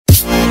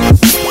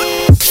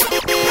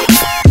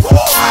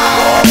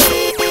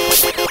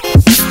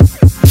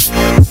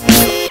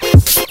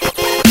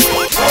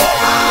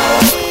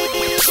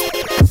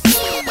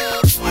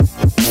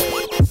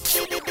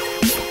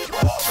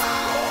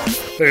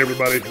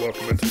everybody.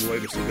 Welcome into the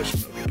latest edition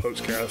of the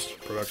Pokescast,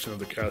 production of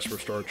the Casper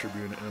Star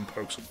Tribune and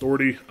Pokes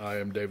Authority. I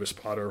am Davis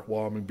Potter,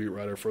 Wyoming beat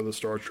writer for the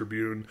Star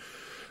Tribune.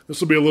 This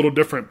will be a little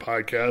different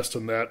podcast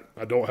in that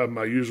I don't have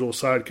my usual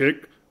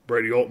sidekick.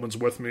 Brady Altman's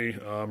with me.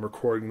 I'm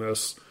recording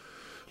this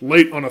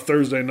late on a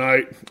Thursday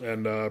night,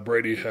 and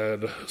Brady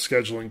had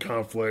scheduling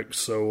conflicts,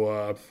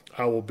 so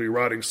I will be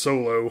riding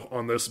solo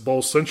on this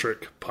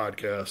bowl-centric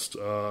podcast.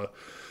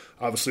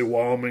 Obviously,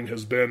 Wyoming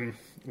has been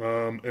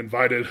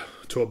invited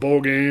to a bowl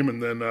game,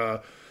 and then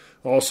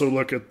also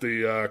look at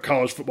the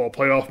college football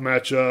playoff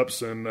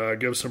matchups and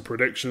give some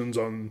predictions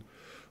on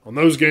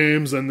those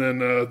games, and then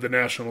the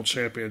national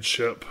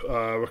championship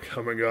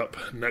coming up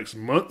next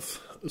month.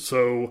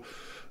 So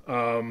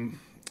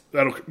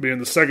that'll be in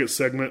the second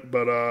segment,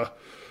 but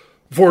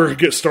before we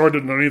get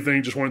started on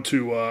anything, just wanted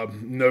to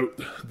note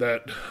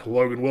that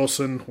Logan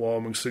Wilson,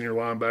 Wyoming senior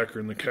linebacker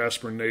and the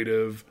Casper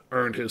native,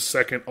 earned his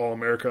second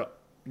All-America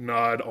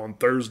nod on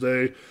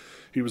Thursday.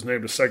 He was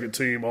named a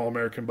second-team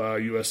All-American by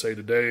USA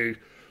Today.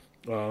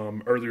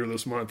 Earlier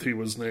this month, he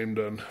was named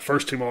a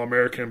first-team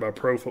All-American by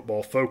Pro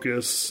Football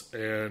Focus,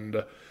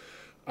 and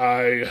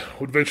I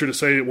would venture to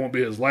say it won't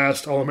be his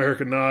last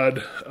All-American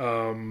nod.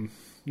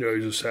 He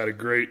just had a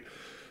great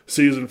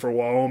season for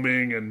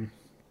Wyoming, and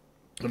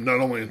not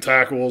only in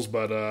tackles,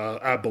 but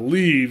I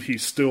believe he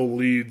still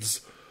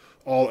leads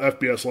all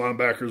FBS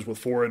linebackers with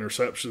 4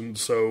 interceptions.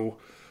 So,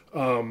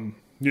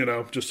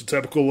 just a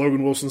typical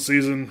Logan Wilson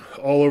season,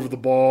 all over the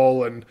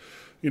ball, and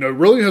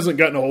really hasn't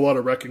gotten a whole lot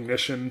of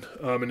recognition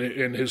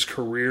in his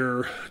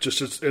career,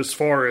 just as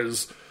far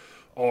as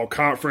all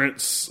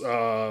conference,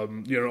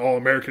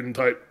 All-American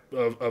type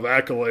of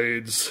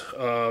accolades.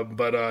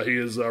 But he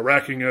is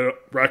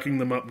racking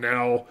them up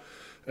now,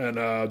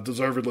 and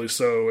deservedly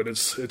so. And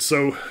it's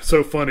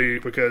so funny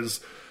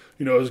because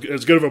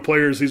as good of a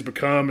player as he's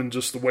become, and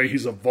just the way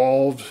he's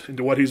evolved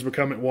into what he's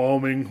become at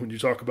Wyoming. When you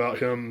talk about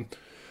him,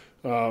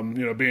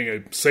 being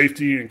a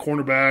safety and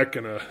cornerback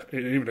and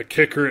even a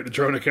kicker at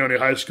Madrona County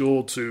High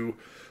School, to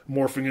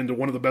morphing into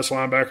one of the best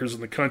linebackers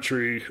in the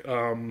country.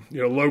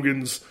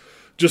 Logan's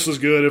just as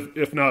good,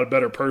 if not a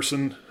better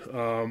person.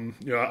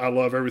 I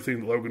love everything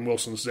that Logan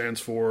Wilson stands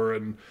for,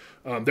 and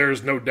there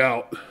is no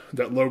doubt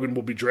that Logan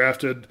will be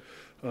drafted.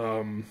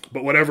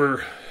 But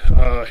whatever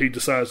he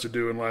decides to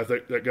do in life,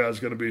 that guy's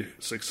going to be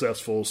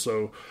successful.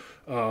 So,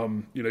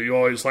 you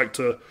always like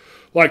to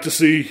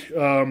see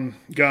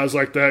guys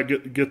like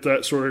that get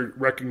that sort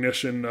of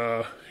recognition,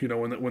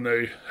 when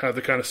they have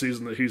the kind of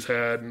season that he's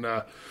had. And,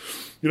 I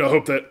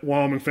hope that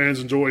Wyoming fans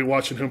enjoy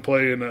watching him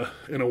play in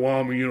a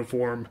Wyoming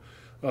uniform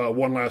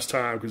one last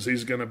time, because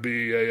he's going to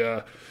be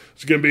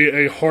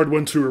a hard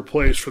one to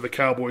replace for the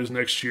Cowboys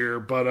next year.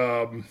 But,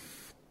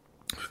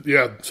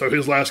 so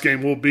his last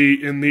game will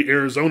be in the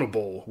Arizona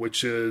Bowl,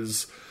 which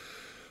is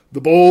the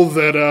bowl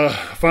that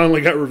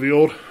finally got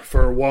revealed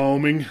for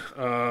Wyoming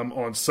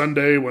on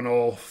Sunday when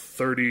all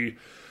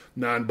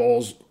 39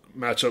 bowls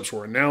matchups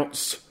were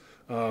announced.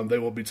 They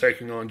will be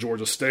taking on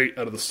Georgia State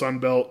out of the Sun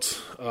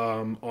Belt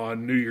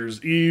on New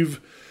Year's Eve.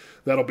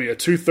 That'll be a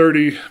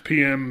 2:30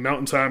 p.m.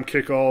 Mountain Time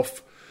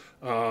kickoff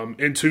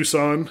in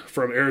Tucson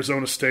from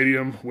Arizona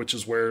Stadium, which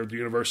is where the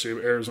University of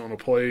Arizona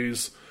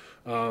plays.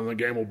 The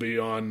game will be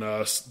on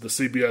the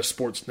CBS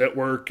Sports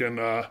Network,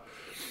 and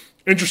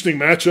interesting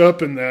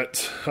matchup in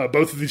that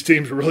both of these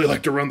teams really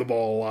like to run the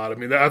ball a lot. I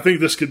mean, I think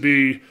this could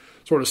be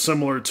sort of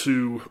similar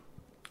to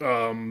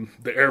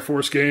the Air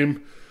Force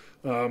game,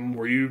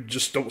 where you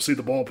just don't see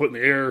the ball put in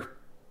the air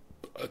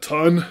a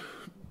ton.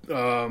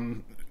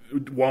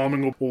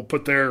 Wyoming will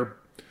put their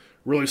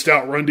really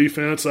stout run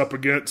defense up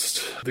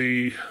against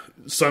the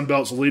Sun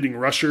Belt's leading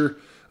rusher.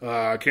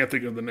 I can't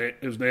think of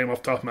his name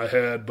off the top of my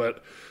head,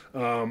 but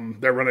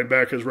their running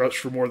back has rushed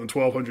for more than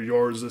 1,200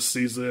 yards this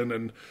season,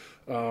 and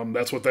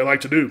that's what they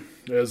like to do,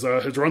 is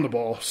run the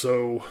ball.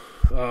 So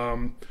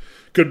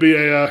could be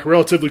a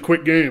relatively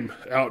quick game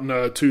out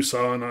in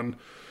Tucson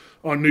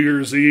on New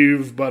Year's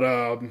Eve. But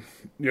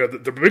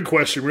the big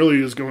question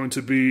really is going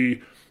to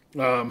be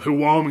who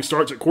Wyoming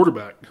starts at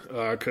quarterback,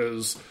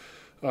 because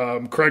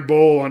Craig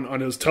Bowl on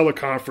his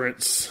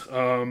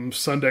teleconference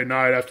Sunday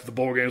night after the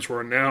bowl games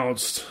were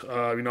announced,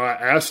 I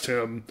asked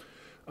him,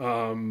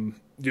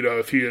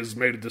 if he has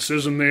made a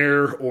decision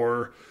there,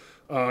 or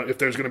if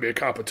there's going to be a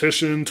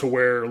competition to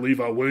where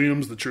Levi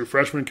Williams, the true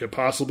freshman, could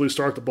possibly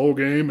start the bowl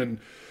game. And,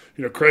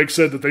 Craig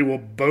said that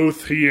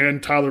he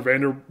and Tyler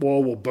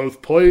Vanderwall will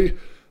both play,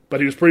 but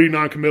he was pretty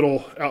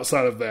non-committal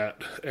outside of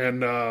that.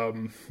 And,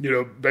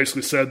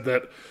 basically said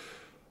that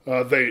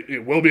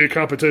it will be a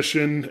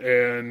competition,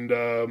 and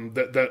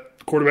that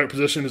quarterback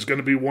position is going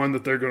to be one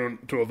that they're going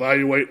to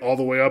evaluate all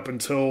the way up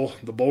until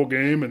the bowl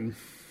game. And,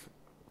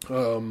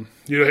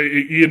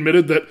 he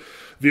admitted that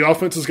the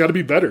offense has got to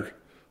be better.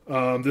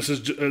 This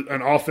is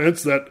an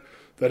offense that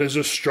has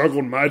just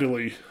struggled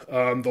mightily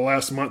the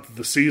last month of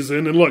the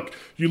season. And look,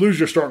 you lose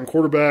your starting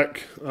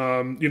quarterback.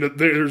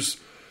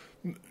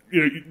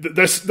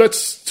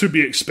 That's to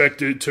be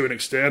expected to an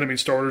extent. I mean,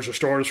 starters are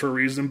starters for a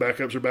reason,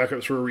 backups are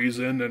backups for a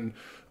reason, and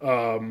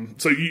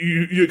so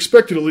you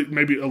expected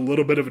maybe a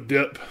little bit of a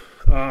dip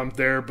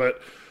there,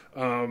 but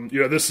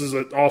this is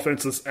an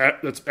offense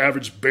that's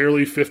averaged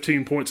barely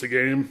 15 points a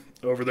game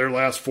over their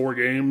last 4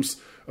 games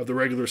of the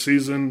regular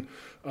season.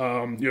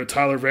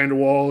 Tyler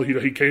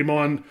Vanderwall, he came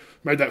on,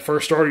 made that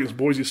first start against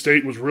Boise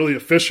State, was really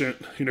efficient,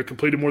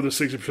 completed more than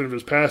 60% of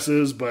his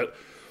passes, but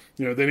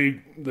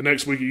then the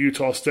next week at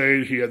Utah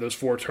State, he had those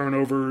 4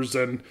 turnovers,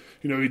 and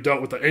he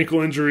dealt with the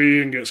ankle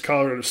injury against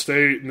Colorado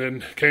State, and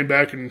then came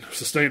back and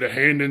sustained a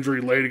hand injury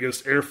late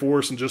against Air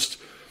Force, and just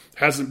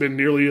hasn't been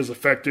nearly as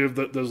effective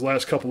those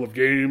last couple of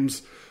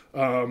games.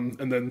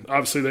 And then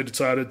obviously they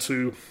decided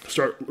to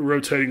start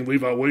rotating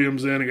Levi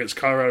Williams in against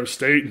Colorado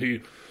State, and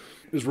he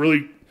is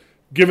really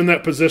given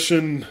that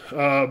position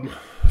a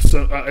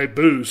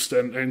boost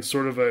and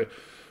sort of a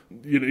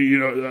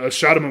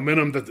shot of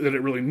momentum that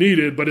it really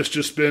needed. But it's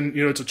just been,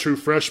 it's a true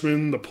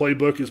freshman. The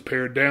playbook is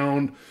pared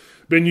down,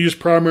 been used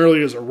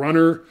primarily as a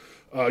runner.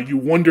 You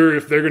wonder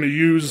if they're going to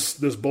use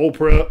this bowl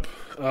prep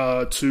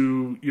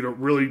to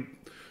really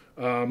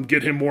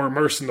get him more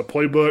immersed in the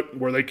playbook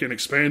where they can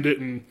expand it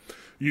and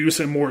use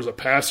him more as a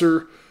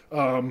passer.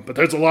 But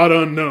there's a lot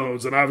of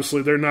unknowns, and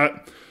obviously they're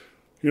not,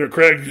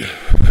 Craig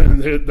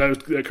and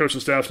that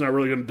coaching staff's not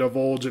really going to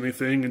divulge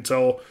anything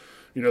until,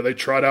 they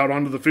trot out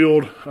onto the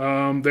field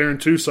there in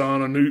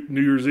Tucson on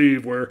New Year's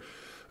Eve, where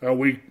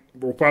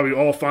we'll probably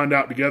all find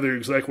out together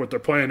exactly what their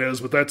plan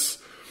is. But that's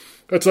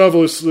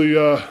obviously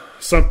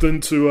something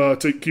to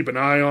keep an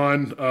eye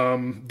on.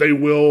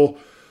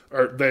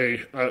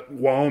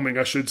 Wyoming,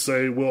 I should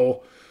say,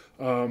 will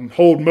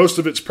hold most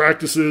of its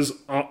practices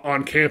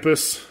on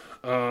campus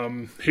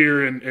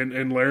here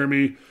in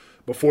Laramie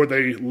before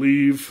they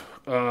leave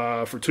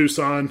for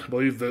Tucson. I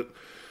believe that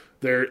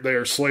they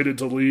are slated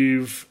to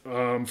leave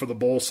for the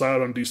bowl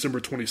side on December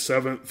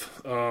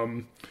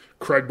 27th.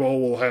 Craig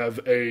Bowl will have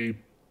a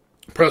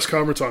press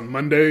conference on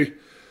Monday,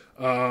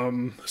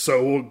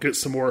 so we'll get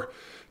some more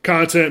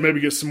content, maybe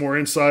get some more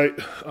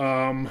insight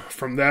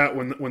from that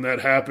when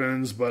that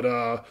happens.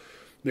 But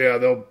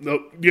they'll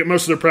get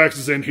most of their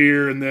practices in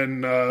here, and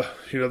then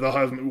they'll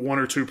have 1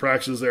 or 2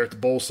 practices there at the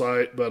bowl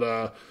site. But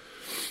I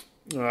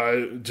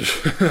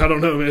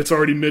don't know, man. It's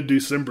already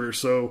mid-December,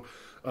 so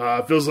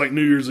it feels like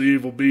New Year's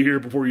Eve will be here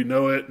before you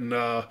know it. And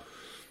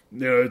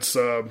it's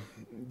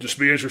just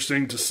be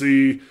interesting to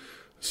see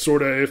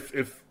sort of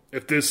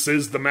if this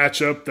is the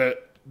matchup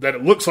that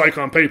it looks like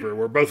on paper,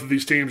 where both of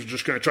these teams are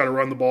just going to try to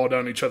run the ball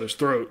down each other's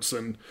throats.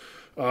 And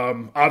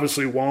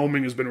obviously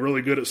Wyoming has been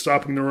really good at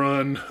stopping the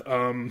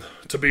run.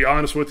 To be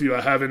honest with you,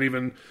 I haven't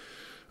even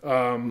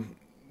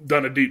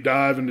done a deep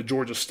dive into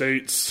Georgia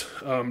State's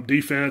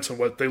defense and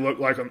what they look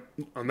like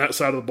on that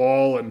side of the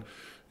ball. And,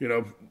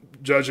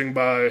 judging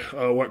by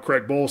what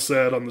Craig Bowl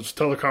said on this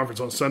teleconference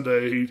on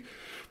Sunday,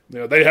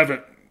 they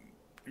haven't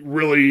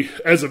really,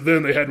 as of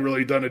then, they hadn't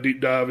really done a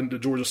deep dive into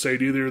Georgia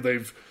State either.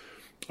 They've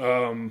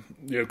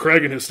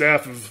Craig and his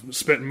staff have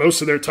spent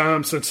most of their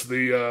time since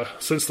the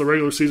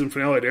regular season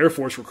finale at Air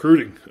Force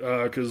recruiting,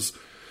 because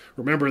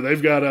remember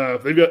they've got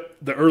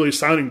the early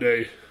signing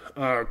day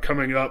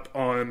coming up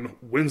on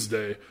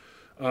Wednesday,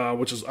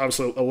 which is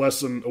obviously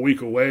less than a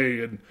week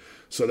away, and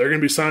so they're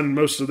going to be signing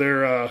most of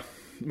their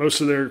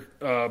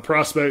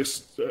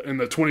prospects in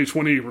the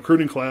 2020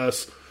 recruiting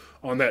class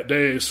on that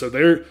day. So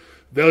they're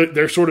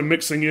sort of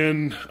mixing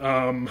in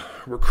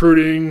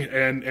recruiting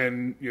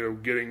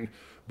and getting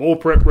bowl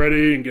prep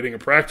ready and getting a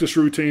practice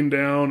routine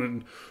down,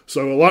 and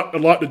so a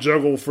lot to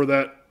juggle for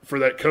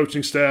that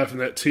coaching staff and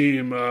that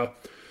team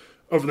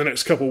over the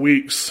next couple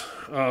weeks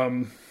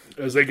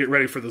as they get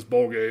ready for this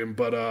bowl game.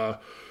 But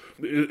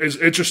it's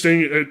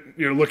interesting,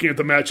 looking at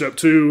the matchup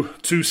too.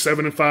 2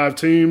 7-5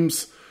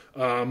 teams.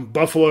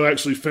 Buffalo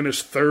actually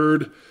finished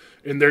 3rd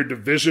in their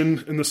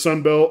division in the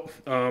Sun Belt,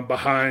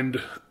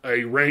 behind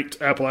a ranked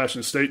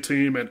Appalachian State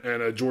team and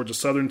a Georgia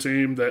Southern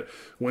team that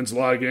wins a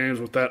lot of games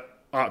with that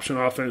option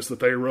offense that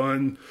they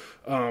run.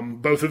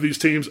 Both of these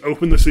teams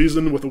opened the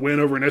season with a win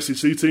over an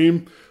SEC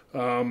team.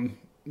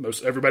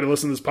 Most everybody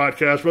listening to this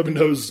podcast probably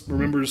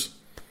remembers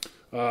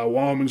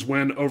Wyoming's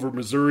win over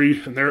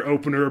Missouri in their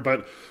opener,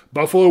 but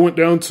Buffalo went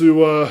down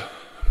to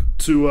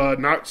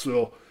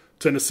Knoxville,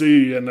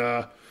 Tennessee,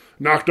 and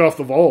knocked off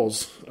the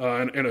Vols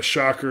in a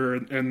shocker,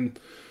 and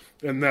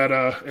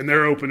that in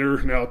their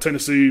opener. Now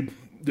Tennessee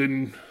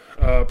didn't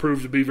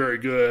prove to be very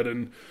good,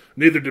 and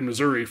neither did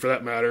Missouri for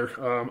that matter.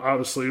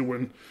 Obviously,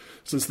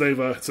 since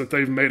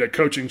they've made a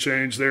coaching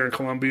change there in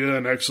Columbia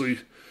and actually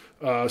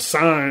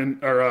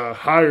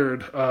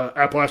hired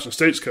Appalachian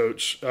State's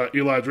coach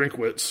Eli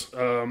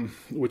Drinkwitz,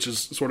 which is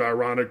sort of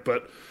ironic,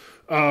 but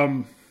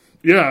I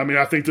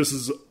think this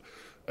is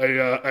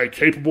a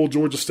capable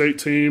Georgia State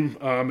team.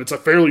 It's a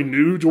fairly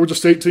new Georgia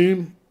State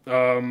team.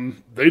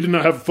 They did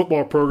not have a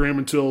football program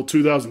until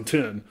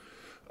 2010.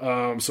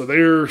 So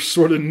they're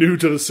sort of new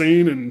to the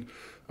scene, and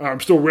I'm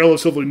still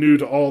relatively new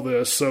to all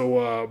this.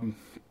 So,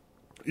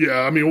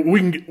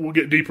 we'll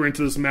get deeper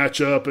into this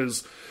matchup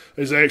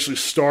as they actually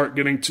start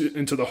getting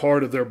into the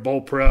heart of their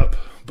bowl prep.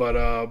 But,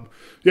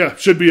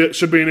 should be an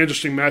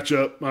interesting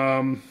matchup,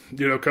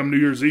 come New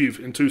Year's Eve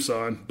in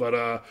Tucson. But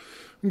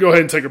we can go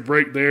ahead and take a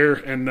break there,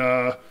 and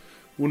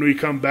When we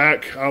come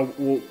back,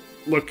 we'll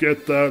look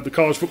at the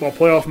college football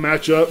playoff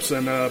matchups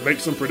and make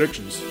some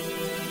predictions.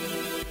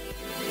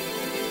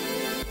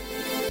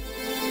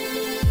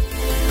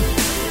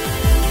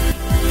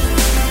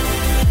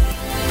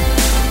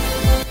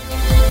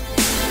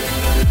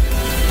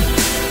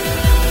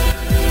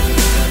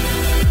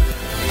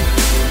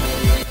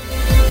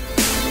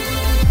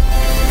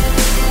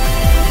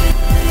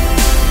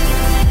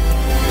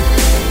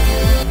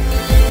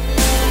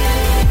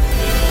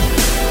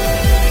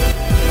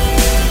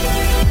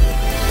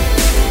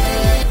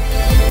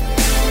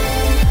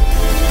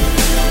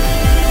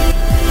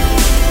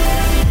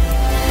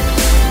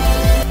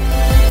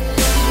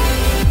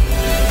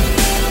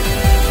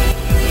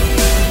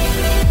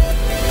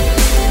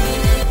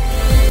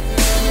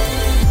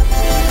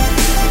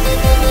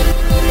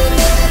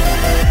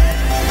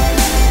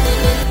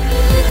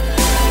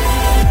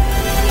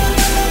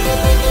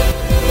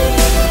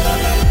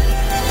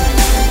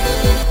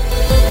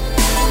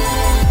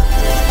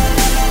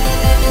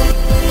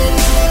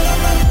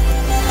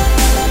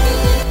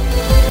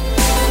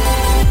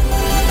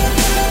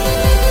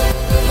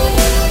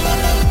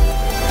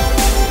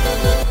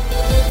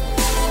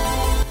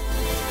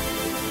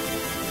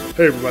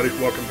 Hey everybody,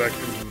 welcome back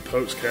into the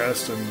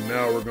Postcast, and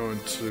now we're going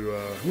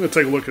to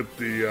take a look at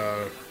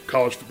the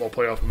college football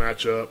playoff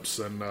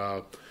matchups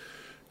and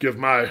give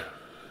my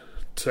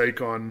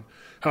take on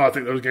how I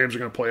think those games are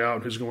going to play out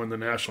and who's going to win the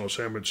national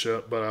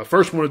championship. But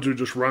first I wanted to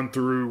just run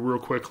through real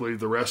quickly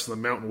the rest of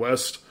the Mountain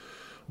West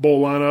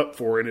bowl lineup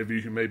for any of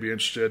you who may be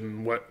interested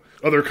in what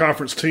other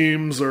conference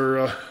teams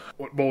or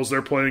what bowls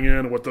they're playing in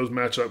and what those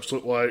matchups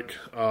look like.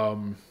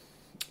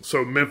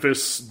 So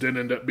Memphis did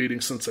end up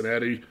beating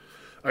Cincinnati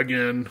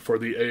again for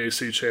the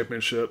AAC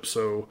championship,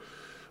 so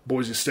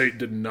Boise State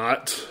did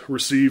not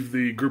receive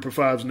the Group of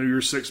Five's New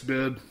Year's Six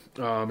bid.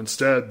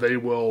 Instead, they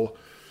will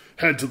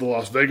head to the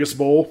Las Vegas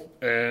Bowl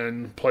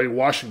and play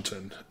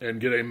Washington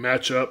and get a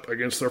matchup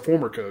against their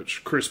former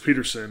coach, Chris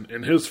Petersen,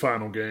 in his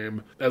final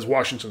game as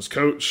Washington's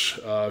coach.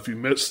 If you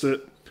missed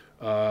it,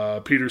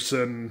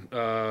 Petersen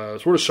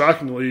sort of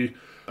shockingly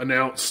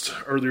announced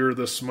earlier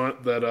this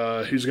month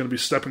that he's going to be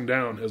stepping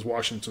down as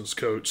Washington's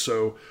coach.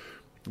 So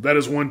that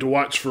is one to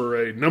watch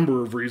for a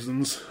number of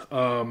reasons.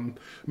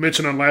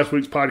 Mentioned on last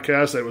week's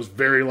podcast that it was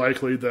very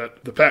likely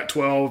that the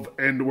Pac-12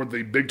 and or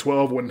the Big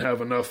 12 wouldn't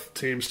have enough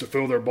teams to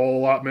fill their bowl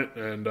allotment,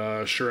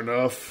 and sure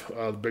enough,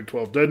 the Big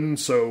 12 didn't.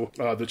 So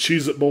the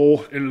Cheez-It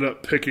Bowl ended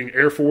up picking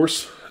Air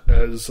Force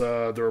as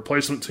the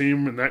replacement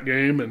team in that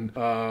game, and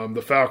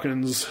the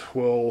Falcons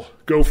will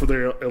go for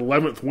their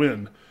 11th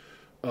win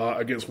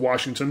against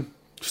Washington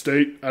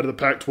State out of the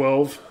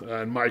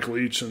Pac-12, and Mike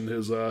Leach and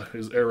his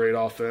air raid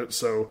offense.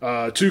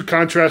 So two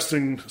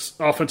contrasting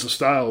offensive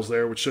styles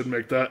there, which should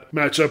make that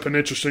matchup an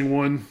interesting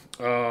one.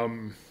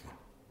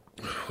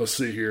 Let's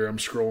see here. I'm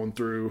scrolling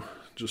through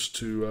just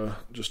to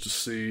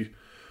see.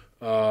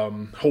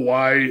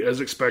 Hawaii, as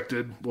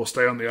expected, will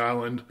stay on the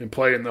island and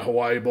play in the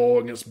Hawaii Bowl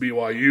against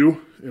BYU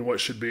in what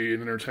should be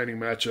an entertaining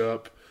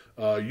matchup.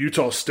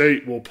 Utah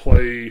State will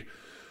play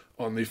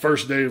on the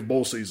first day of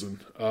bowl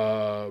season,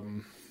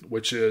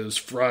 which is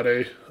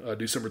Friday,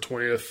 December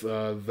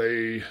 20th.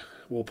 They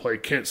will play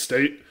Kent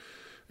State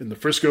in the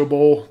Frisco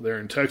Bowl there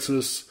in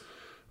Texas.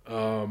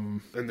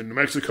 In the New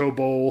Mexico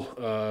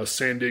Bowl,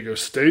 San Diego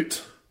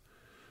State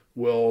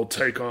will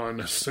take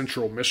on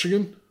Central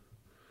Michigan.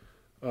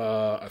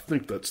 I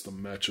think that's the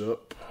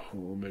matchup.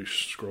 Let me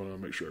scroll down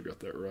and make sure I got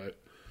that right.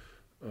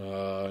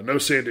 No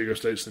San Diego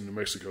State's in the New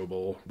Mexico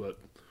Bowl, but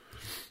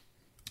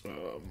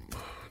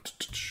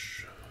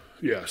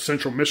yeah,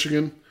 Central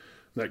Michigan.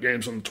 That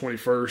game's on the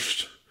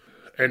 21st.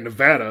 And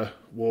Nevada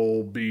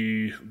will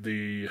be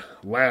the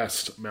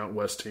last Mountain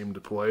West team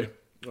to play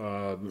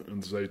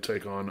as they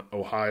take on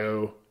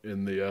Ohio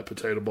in the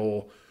Potato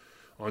Bowl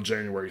on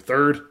January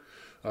 3rd.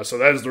 So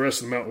that is the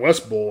rest of the Mountain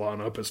West Bowl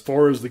lineup. As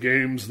far as the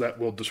games that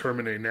will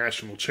determine a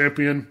national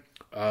champion,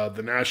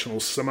 the national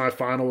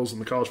semifinals in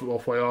the college football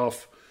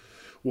playoff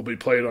will be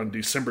played on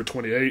December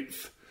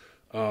 28th.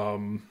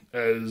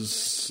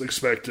 As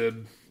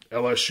expected,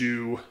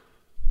 LSU,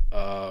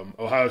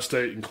 Ohio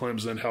State, and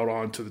Clemson held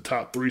on to the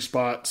top three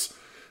spots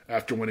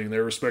after winning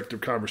their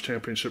respective conference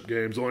championship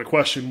games. The only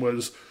question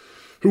was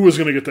who was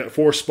going to get that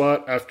fourth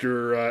spot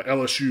after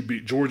LSU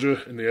beat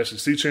Georgia in the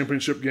SEC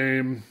championship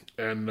game,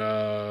 and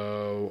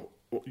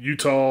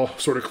Utah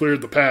sort of cleared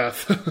the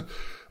path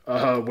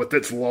with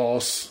its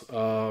loss,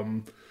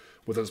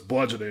 with its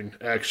bludgeoning,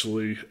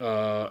 actually,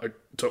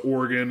 to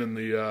Oregon in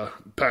the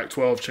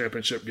Pac-12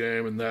 championship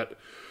game, and that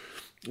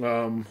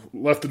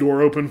left the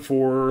door open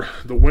for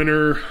the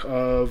winner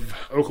of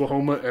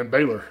Oklahoma and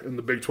Baylor in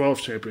the Big 12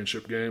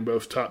 championship game,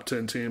 both top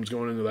 10 teams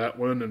going into that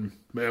one. And,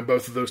 man,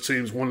 both of those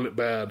teams wanted it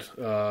bad.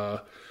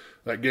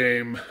 That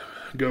game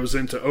goes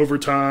into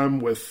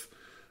overtime with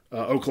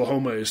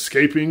Oklahoma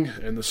escaping,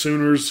 and the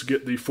Sooners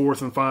get the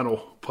fourth and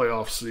final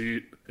playoff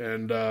seat.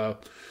 And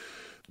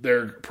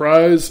their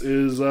prize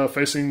is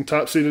facing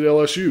top-seeded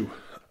LSU.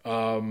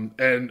 I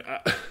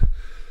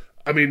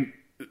mean,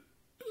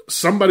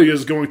 somebody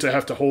is going to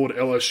have to hold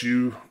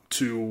LSU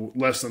to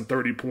less than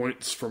 30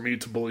 points for me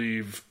to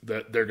believe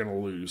that they're going to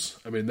lose.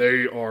 I mean,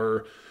 they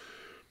are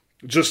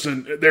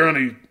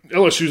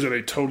LSU's in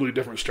a totally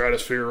different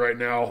stratosphere right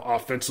now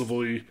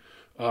offensively.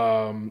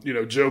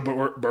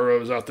 Joe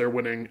Burrow is out there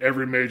winning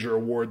every major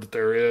award that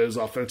there is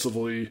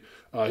offensively.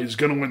 He's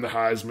going to win the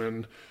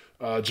Heisman.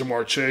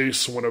 Jamar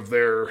Chase, one of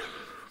their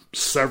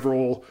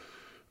several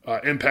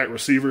impact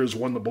receivers,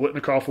 won the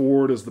Biletnikoff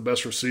Award as the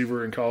best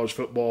receiver in college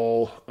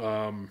football.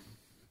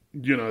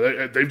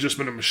 They've just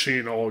been a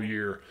machine all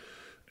year.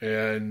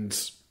 And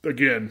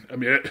again, I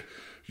mean,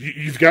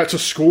 you've got to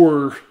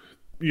score,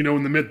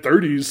 in the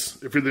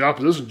mid-30s if you're the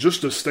opposition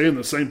just to stay in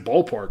the same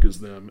ballpark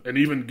as them and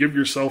even give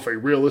yourself a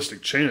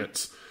realistic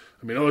chance.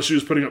 I mean, LSU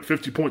is putting up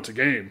 50 points a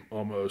game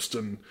almost.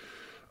 And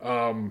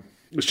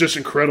it's just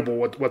incredible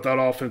what that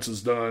offense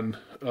has done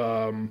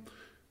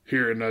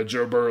here in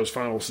Joe Burrow's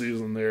final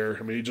season there.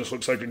 I mean, he just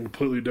looks like a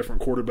completely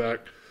different quarterback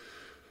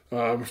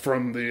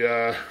from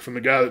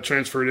the guy that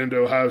transferred into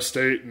Ohio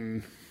State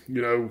and,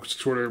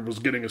 sort of was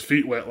getting his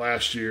feet wet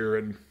last year.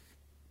 And,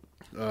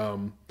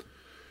 I'm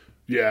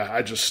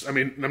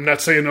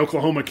not saying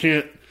Oklahoma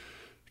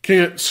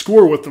can't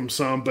score with them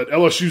some, but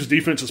LSU's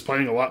defense is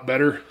playing a lot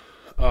better.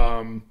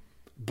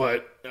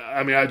 But,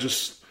 I mean,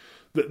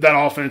 that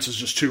offense is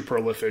just too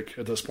prolific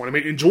at this point. I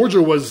mean, and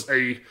Georgia was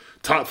a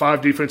top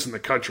 5 defense in the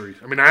country.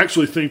 I mean, I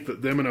actually think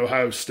that them and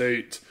Ohio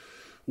State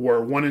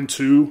were 1 and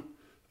 2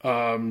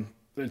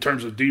 in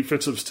terms of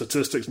defensive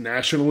statistics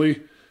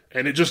nationally,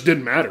 and it just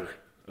didn't matter.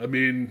 I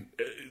mean,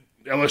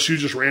 LSU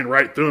just ran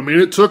right through them. I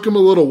mean, it took them a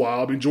little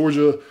while. I mean,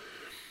 Georgia,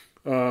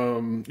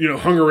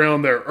 hung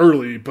around there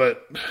early,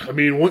 but I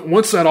mean,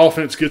 once that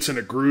offense gets in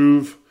a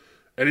groove,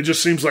 and it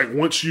just seems like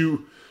once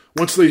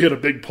they hit a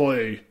big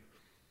play,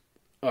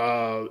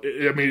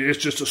 it's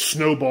just a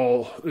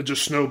snowball. It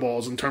just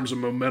snowballs in terms of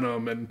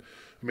momentum. And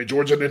I mean,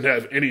 Georgia didn't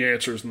have any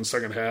answers in the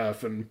second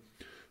half, and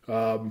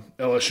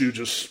LSU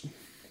just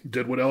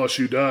did what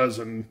LSU does.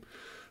 And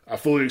I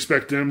fully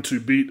expect them to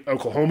beat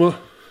Oklahoma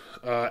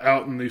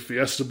out in the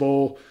Fiesta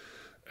Bowl.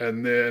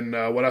 And then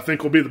what I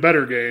think will be the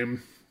better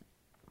game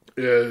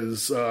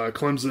is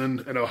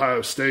Clemson and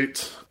Ohio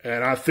State.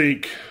 And I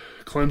think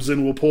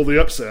Clemson will pull the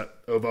upset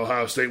of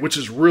Ohio State, which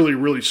is really,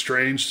 really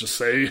strange to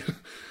say.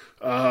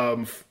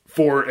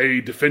 For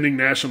a defending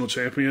national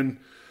champion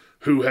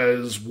who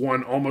has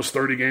won almost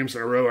 30 games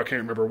in a row. I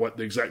can't remember what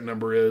the exact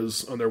number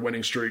is on their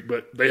winning streak,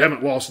 but they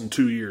haven't lost in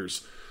 2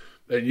 years.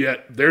 And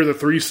yet they're the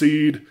 3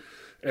 seed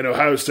and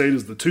Ohio State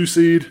is the 2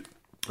 seed.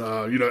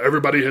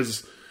 Everybody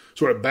has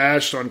sort of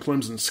bashed on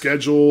Clemson's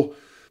schedule.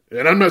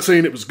 And I'm not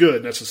saying it was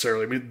good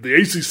necessarily. I mean, the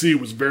ACC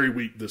was very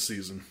weak this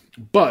season.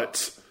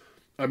 But,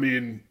 I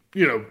mean,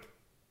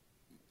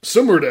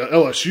 similar to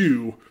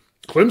LSU,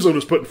 Clemson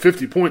was putting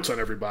 50 points on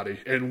everybody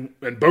and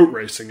boat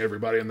racing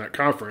everybody in that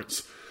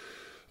conference.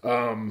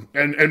 I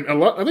think a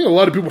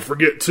lot of people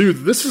forget, too,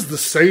 that this is the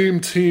same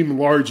team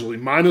largely,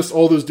 minus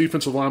all those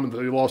defensive linemen that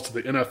they lost to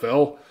the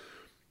NFL.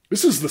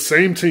 This is the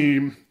same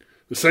team,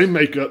 the same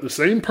makeup, the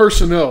same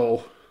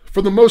personnel,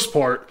 for the most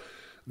part,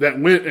 that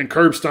went and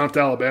curb-stomped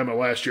Alabama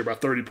last year by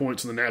 30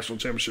 points in the national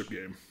championship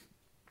game.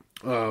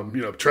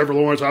 Trevor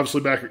Lawrence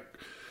obviously back at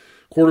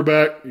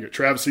quarterback. You got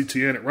Travis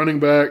Etienne at running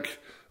back.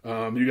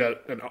 You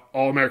got an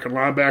All-American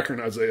linebacker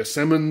in Isaiah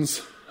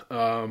Simmons.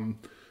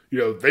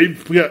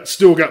 They've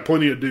still got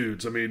plenty of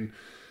dudes. I mean,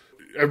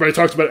 everybody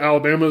talks about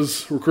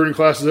Alabama's recruiting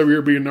classes every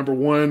year being number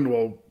 1.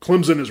 Well,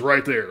 Clemson is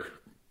right there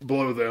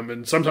below them,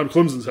 and sometimes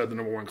Clemson's had the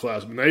number 1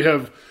 class. I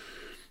mean,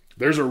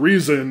 there's a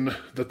reason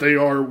that they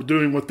are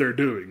doing what they're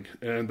doing,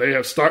 and they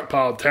have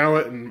stockpiled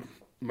talent, and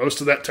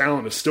most of that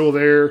talent is still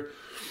there.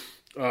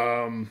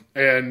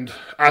 And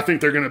I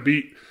think they're going to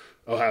beat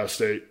Ohio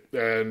State.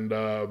 And,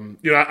 I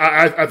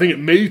think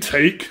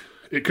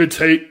it could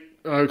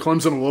take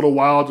Clemson a little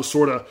while to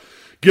sort of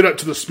get up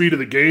to the speed of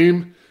the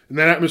game in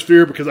that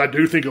atmosphere, because I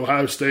do think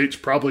Ohio State's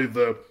probably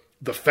the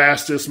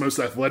fastest, most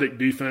athletic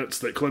defense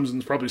that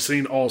Clemson's probably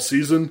seen all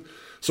season.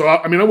 So,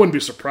 I wouldn't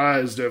be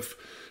surprised if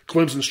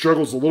Clemson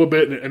struggles a little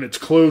bit and it's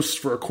close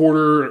for a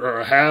quarter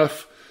or a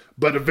half.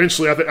 But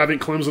eventually, I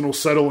think Clemson will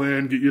settle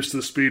in, get used to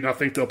the speed, and I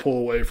think they'll pull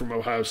away from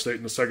Ohio State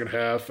in the second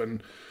half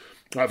and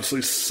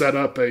obviously set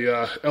up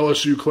a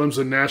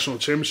LSU-Clemson national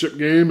championship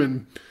game.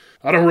 And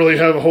I don't really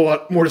have a whole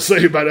lot more to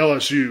say about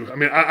LSU. I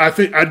mean,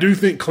 I do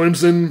think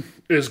Clemson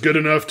is good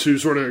enough to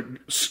sort of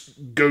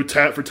go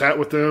tat for tat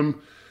with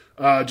them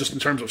just in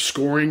terms of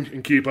scoring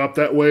and keep up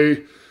that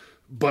way.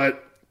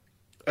 But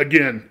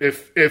again,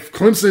 if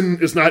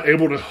Clemson is not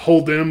able to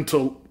hold them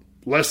to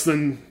less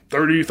than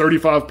 30,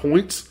 35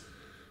 points,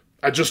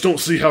 I just don't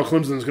see how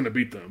Clemson is going to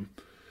beat them.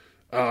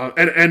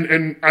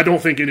 And I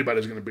don't think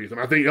anybody's going to beat them.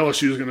 I think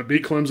LSU is going to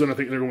beat Clemson. I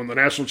think they're going to win the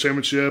national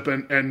championship.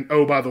 And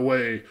oh, by the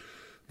way,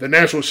 the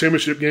national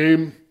championship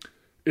game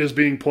is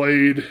being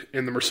played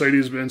in the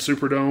Mercedes-Benz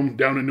Superdome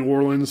down in New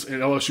Orleans in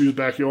LSU's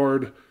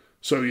backyard.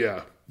 So,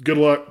 yeah, good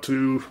luck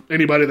to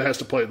anybody that has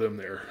to play them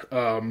there.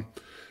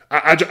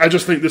 I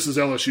just think this is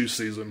LSU's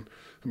season.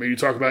 I mean, you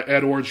talk about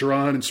Ed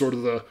Orgeron and sort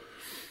of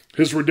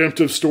his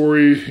redemptive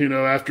story,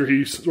 after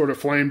he sort of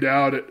flamed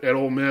out at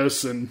Ole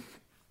Miss and,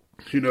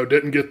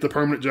 didn't get the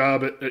permanent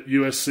job at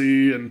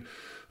USC and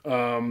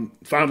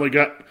finally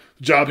got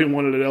the job he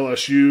wanted at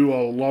LSU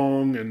all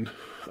along. And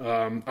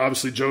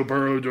obviously Joe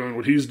Burrow doing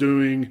what he's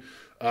doing.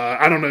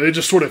 I don't know. It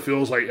just sort of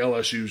feels like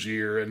LSU's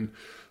year. And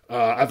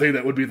I think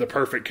that would be the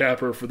perfect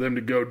capper for them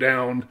to go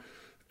down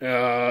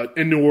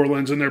in New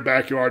Orleans in their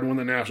backyard and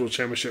win the national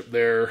championship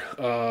there.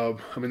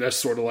 That's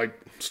sort of like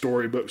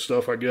storybook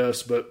stuff, I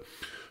guess. But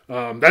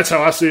that's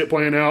how I see it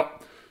playing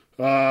out.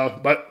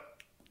 But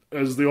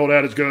as the old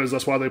adage goes,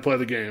 that's why they play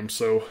the game.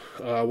 So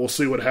we'll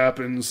see what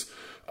happens.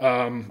 We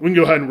can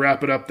go ahead and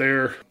wrap it up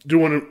there. Do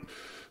want to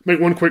make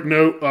one quick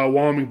note.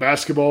 Wyoming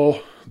basketball,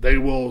 they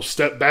will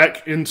step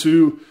back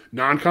into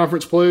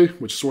non-conference play,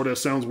 which sort of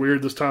sounds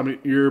weird this time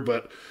of year,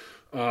 but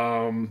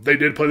they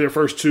did play their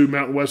first 2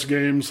 Mountain West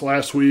games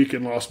last week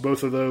and lost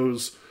both of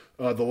those,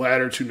 the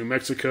latter to New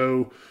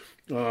Mexico.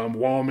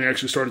 Wyoming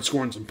actually started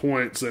scoring some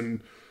points,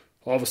 and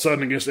all of a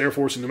sudden against Air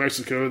Force in New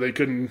Mexico, they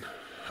couldn't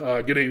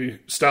get any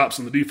stops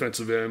in the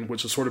defensive end,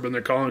 which has sort of been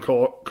their calling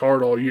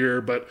card all year.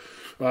 But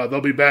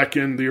they'll be back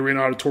in the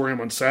Arena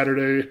Auditorium on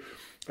Saturday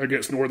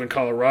against Northern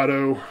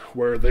Colorado,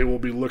 where they will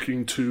be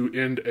looking to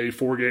end a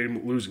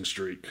 4-game losing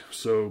streak.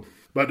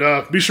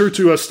 But be sure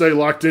to stay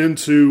locked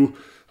into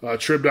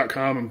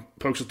Trib.com and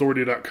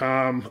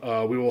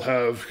PokesAuthority.com. We will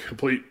have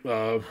complete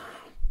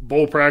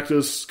bowl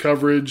practice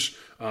coverage,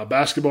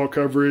 basketball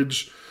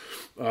coverage,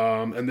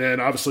 and then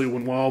obviously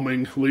when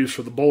Wyoming leaves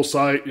for the bowl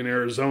site in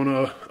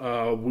Arizona,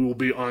 we will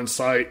be on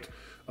site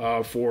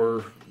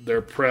for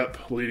their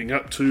prep leading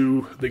up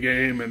to the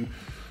game and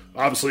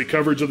obviously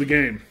coverage of the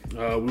game.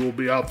 We will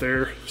be out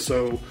there,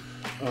 so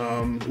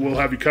we'll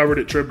have you covered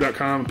at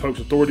Trib.com and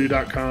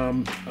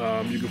PokesAuthority.com.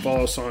 You can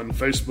follow us on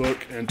Facebook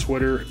and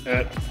Twitter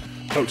at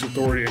Pokes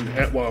Authority and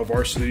at Wild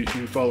Varsity. You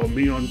can follow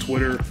me on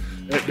Twitter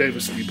at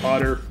Davis E.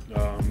 Potter.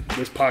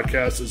 This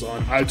podcast is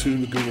on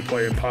iTunes, Google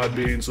Play, and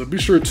Podbean. So be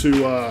sure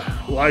to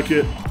like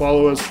it,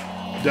 follow us,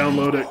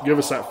 download it, give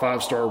us that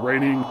 5-star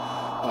rating.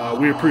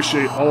 We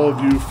appreciate all of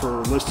you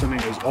for listening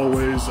as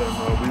always,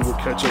 and we will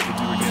catch up with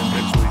you again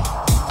next week.